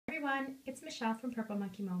everyone, it's Michelle from Purple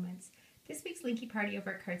Monkey Moments. This week's Linky Party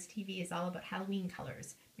over at Cards TV is all about Halloween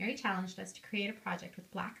colors. Mary challenged us to create a project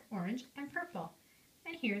with black, orange, and purple.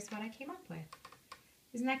 And here's what I came up with.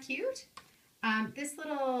 Isn't that cute? This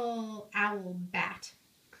little owl bat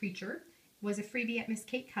creature was a freebie at Miss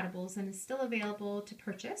Kate Cuttables and is still available to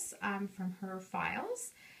purchase from her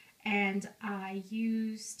files. And I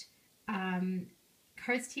used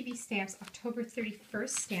Cards TV Stamps October 31st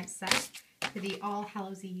stamp set for the All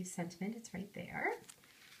Hallows Eve sentiment. It's right there.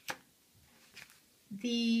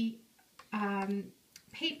 The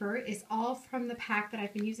paper is all from the pack that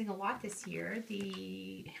I've been using a lot this year,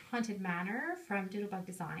 the Haunted Manor from Doodlebug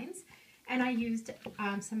Designs. And I used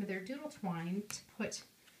some of their doodle twine to put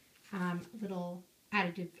little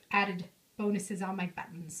added bonuses on my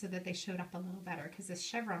buttons so that they showed up a little better, because this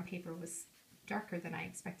chevron paper was darker than I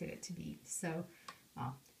expected it to be. So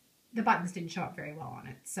the buttons didn't show up very well on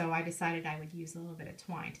it. So I decided I would use a little bit of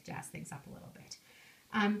twine to jazz things up a little bit.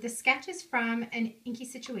 The sketch is from an Inky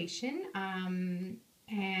Situation,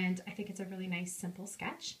 and I think it's a really nice, simple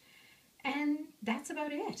sketch. And that's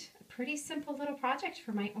about it. A pretty simple little project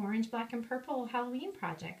for my orange, black, and purple Halloween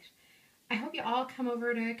project. I hope you all come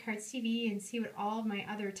over to Cards TV and see what all of my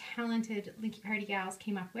other talented Linky Party gals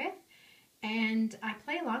came up with. And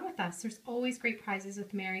play along with us. There's always great prizes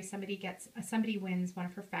with Mary. Somebody wins one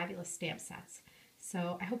of her fabulous stamp sets.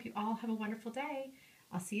 So I hope you all have a wonderful day.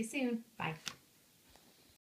 I'll see you soon. Bye.